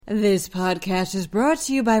This podcast is brought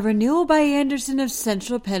to you by Renewal by Andersen of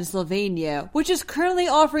Central Pennsylvania, which is currently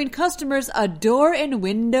offering customers a door and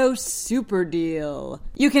window super deal.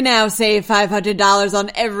 You can now save $500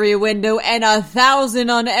 on every window and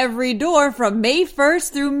 $1,000 on every door from May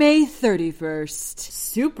 1st through May 31st.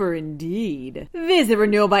 Super indeed. Visit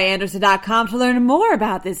renewalbyandersen.com to learn more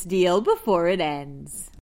about this deal before it ends.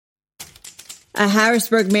 A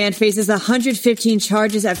Harrisburg man faces 115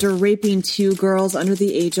 charges after raping 2 girls under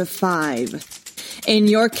the age of 5. In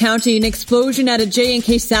York County, an explosion at a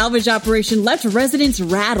J&K salvage operation left residents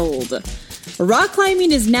rattled. Rock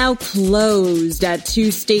climbing is now closed at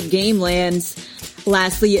 2 state game lands.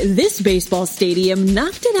 Lastly, this baseball stadium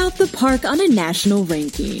knocked it out the park on a national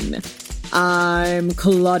ranking. I'm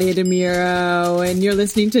Claudia DeMiro, and you're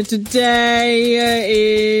listening to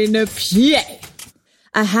Today in PA.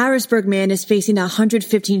 A Harrisburg man is facing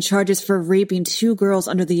 115 charges for raping 2 girls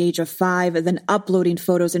under the age of 5 and then uploading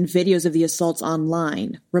photos and videos of the assaults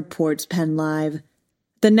online, reports PennLive.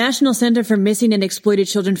 The National Center for Missing and Exploited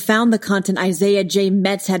Children found the content Isaiah J.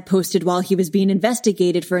 Metz had posted while he was being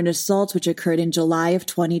investigated for an assault which occurred in July of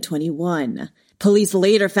 2021. Police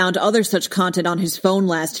later found other such content on his phone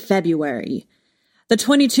last February. The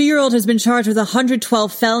 22-year-old has been charged with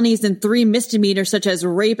 112 felonies and 3 misdemeanors such as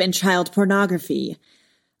rape and child pornography.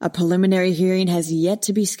 A preliminary hearing has yet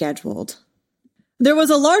to be scheduled. There was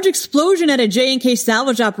a large explosion at a J&K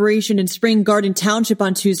salvage operation in Spring Garden Township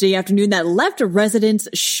on Tuesday afternoon that left residents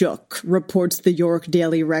shook, reports the York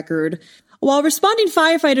Daily Record. While responding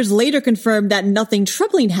firefighters later confirmed that nothing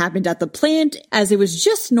troubling happened at the plant, as it was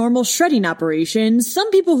just normal shredding operations, some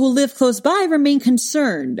people who live close by remain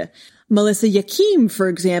concerned. Melissa Yakim, for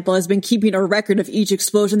example, has been keeping a record of each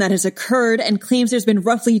explosion that has occurred and claims there's been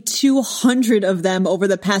roughly 200 of them over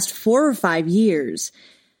the past 4 or 5 years.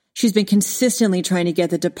 She's been consistently trying to get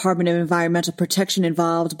the Department of Environmental Protection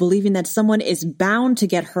involved, believing that someone is bound to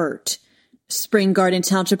get hurt. Spring Garden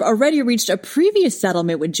Township already reached a previous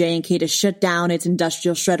settlement with J&K to shut down its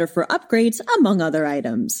industrial shredder for upgrades, among other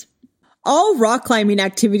items. All rock climbing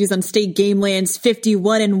activities on state game lands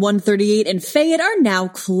 51 and 138 in Fayette are now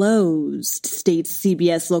closed, states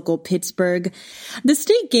CBS local Pittsburgh. The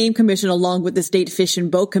State Game Commission, along with the State Fish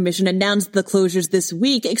and Boat Commission, announced the closures this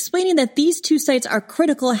week, explaining that these 2 sites are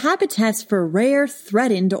critical habitats for rare,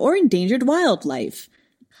 threatened, or endangered wildlife.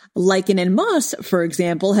 Lichen and moss, for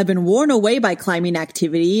example, have been worn away by climbing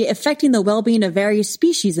activity, affecting the well-being of various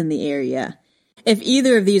species in the area. If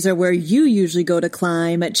either of these are where you usually go to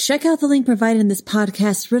climb, check out the link provided in this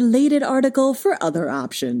podcast's related article for other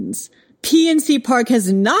options. PNC Park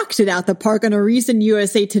has knocked it out the park on a recent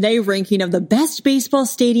USA Today ranking of the best baseball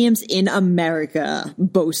stadiums in America,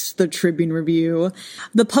 boasts the Tribune Review.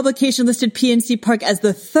 The publication listed PNC Park as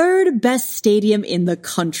the 3rd best stadium in the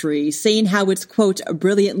country, saying how it's, quote,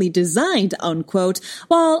 brilliantly designed, unquote,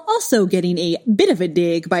 while also getting a bit of a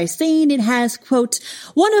dig by saying it has, quote,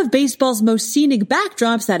 one of baseball's most scenic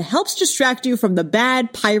backdrops that helps distract you from the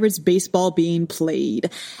bad Pirates baseball being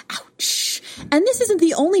played. Ouch. And this isn't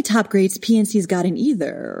the only top grades PNC's gotten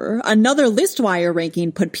either. Another Listwire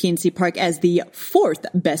ranking put PNC Park as the 4th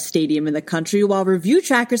best stadium in the country, while Review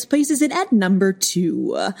Trackers places it at number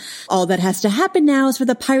 2. All that has to happen now is for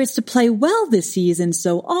the Pirates to play well this season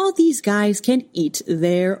so all these guys can eat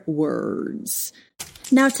their words.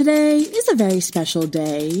 Now today is a very special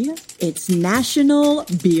day. It's National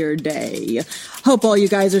Beer Day. Hope all you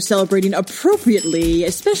guys are celebrating appropriately,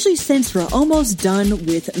 especially since we're almost done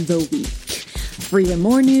with the week. For even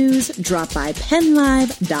more news, drop by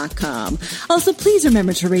PennLive.com. Also, please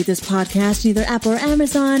remember to rate this podcast in either Apple or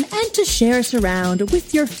Amazon and to share us around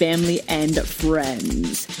with your family and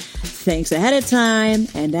friends. Thanks ahead of time,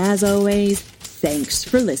 and as always, thanks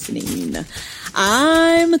for listening.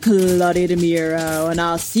 I'm Claudia DeMiro, and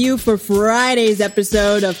I'll see you for Friday's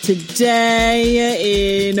episode of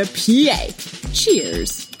Today in PA.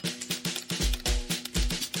 Cheers.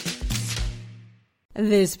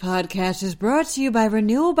 This podcast is brought to you by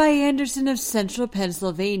Renewal by Andersen of Central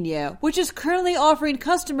Pennsylvania, which is currently offering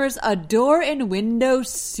customers a door and window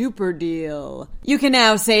super deal. You can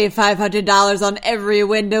now save $500 on every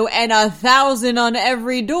window and $1,000 on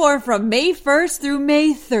every door from May 1st through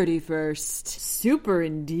May 31st. Super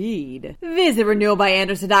indeed. Visit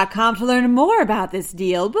renewalbyandersen.com to learn more about this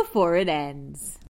deal before it ends.